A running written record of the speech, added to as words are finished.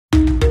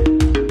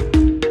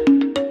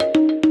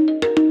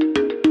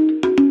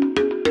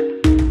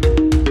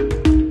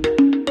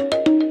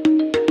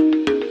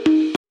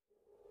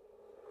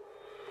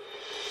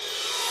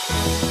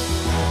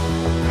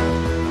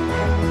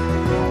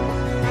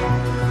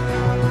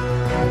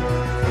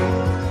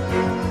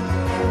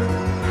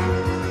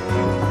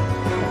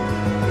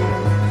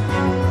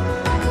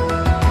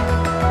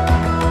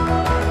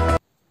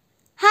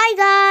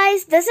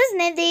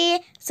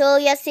So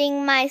you're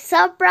seeing my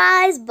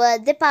surprise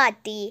birthday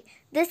party.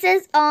 This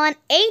is on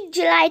 8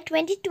 July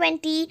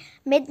 2020,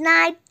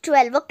 midnight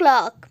 12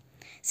 o'clock.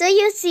 So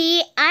you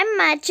see, I'm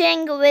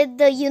matching with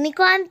the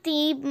unicorn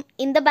theme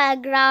in the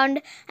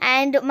background,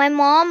 and my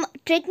mom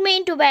tricked me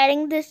into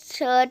wearing this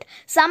shirt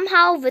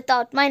somehow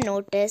without my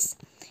notice.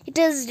 It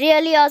is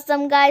really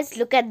awesome, guys.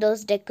 Look at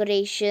those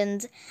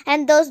decorations,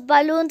 and those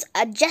balloons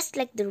are just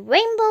like the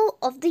rainbow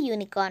of the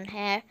unicorn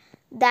hair.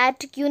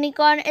 That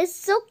unicorn is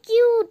so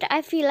cute.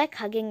 I feel like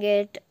hugging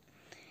it.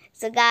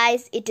 So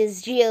guys, it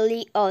is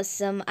really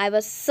awesome. I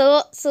was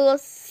so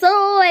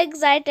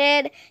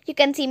excited. You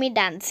can see me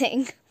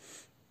dancing.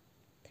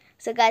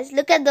 So guys,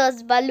 look at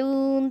those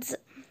balloons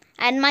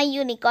and my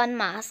unicorn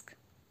mask.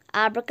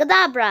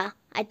 Abracadabra,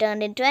 I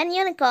turned into an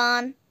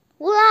unicorn.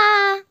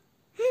 Voila!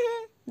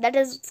 That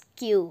is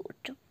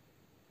cute.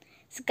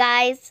 So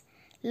guys,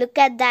 look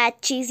at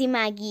that cheesy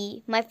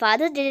Maggie. My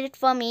father did it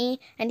for me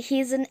and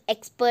he's an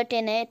expert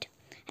in it.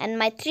 And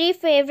my 3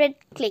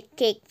 favorite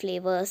cake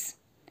flavors: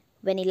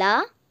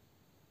 vanilla,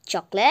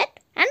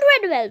 chocolate and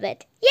red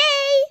velvet.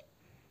 Yay!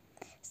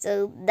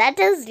 So that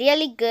is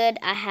really good.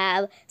 I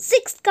have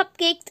 6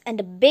 cupcakes and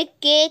a big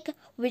cake,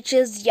 which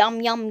is yum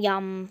yum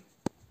yum.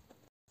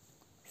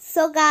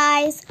 So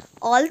guys,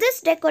 all this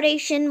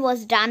decoration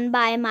was done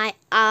by my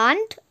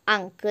aunt,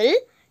 uncle,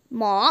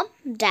 mom,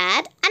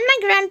 dad and my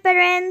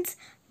grandparents.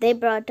 They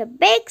brought a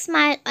big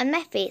smile on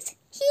my face.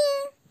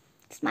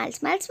 Smile,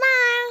 smile,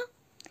 smile.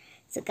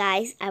 So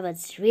guys, I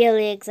was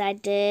really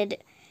excited.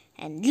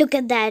 And look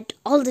at that,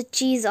 all the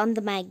cheese on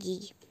the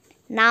Maggie.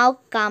 Now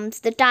comes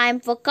the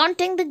time for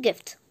counting the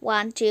gifts.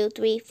 1, 2,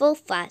 3, 4,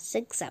 5,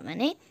 6,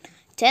 7, 8,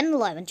 10,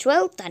 11,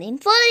 12, 13,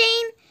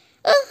 14.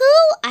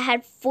 Woohoo! I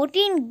had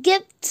 14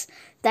 gifts.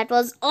 That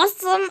was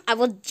awesome. I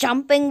was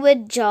jumping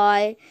with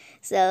joy.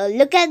 So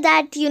look at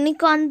that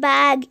unicorn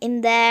bag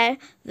in there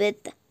with,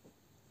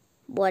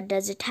 what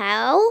does it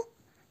have?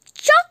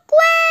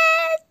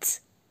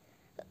 Chocolates!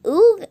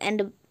 Ooh, and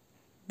a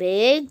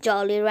big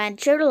Jolly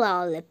Rancher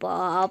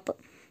lollipop.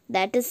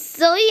 That is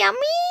so yummy.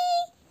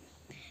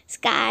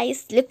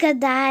 Guys, look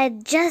at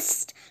that.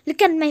 Just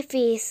look at my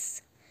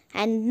face.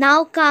 And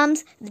now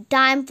comes the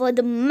time for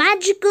the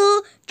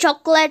magical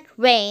chocolate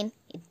rain.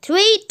 In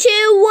 3,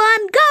 2,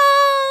 1,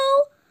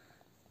 go!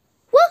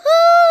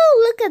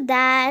 Woohoo! Look at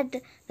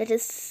that. That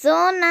is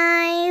so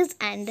nice.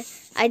 And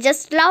I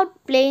just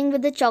loved playing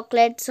with the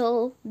chocolate.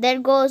 So there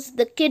goes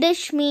the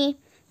kiddish me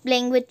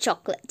playing with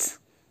chocolates.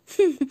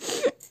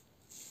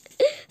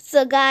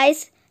 So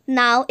guys,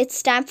 now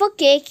it's time for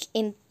cake.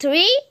 In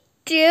 3,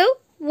 2,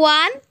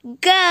 1,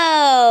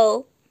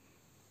 go!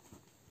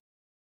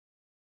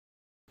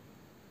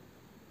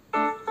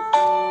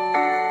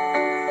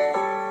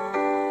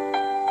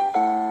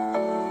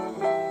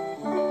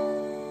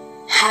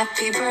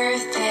 Happy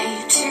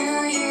birthday to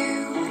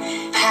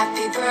you.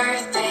 Happy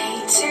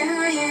birthday to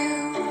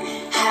you.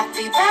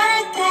 Happy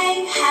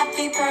birthday,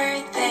 happy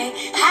birthday,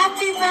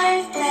 happy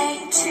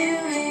birthday to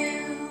you.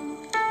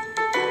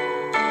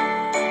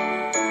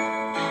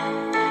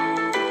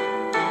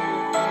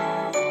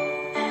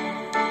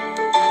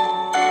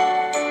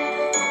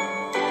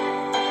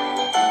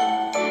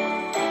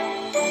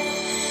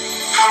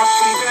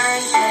 Happy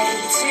birthday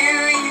to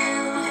you.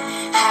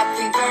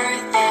 Happy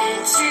birthday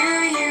to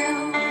you.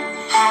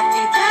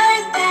 Happy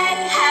birthday,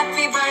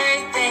 happy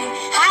birthday,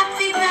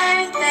 happy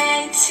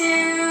birthday to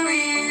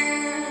you.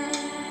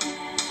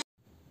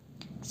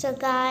 So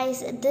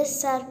guys,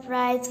 this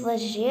surprise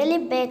was really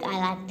big. I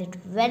liked it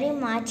very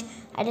much.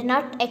 I did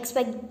not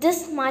expect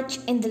this much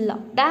in the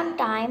lockdown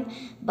time,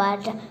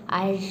 but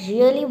I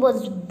really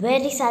was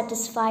very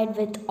satisfied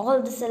with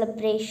all the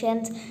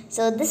celebrations.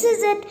 So this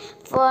is it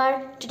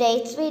for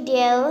today's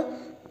video.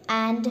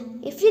 And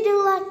if you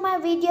do like my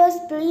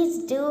videos,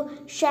 please do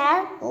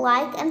share,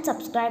 like and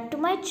subscribe to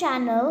my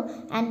channel.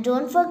 And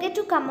don't forget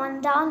to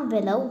comment down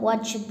below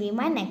what should be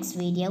my next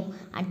video.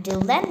 Until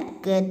then,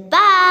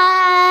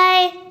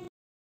 goodbye.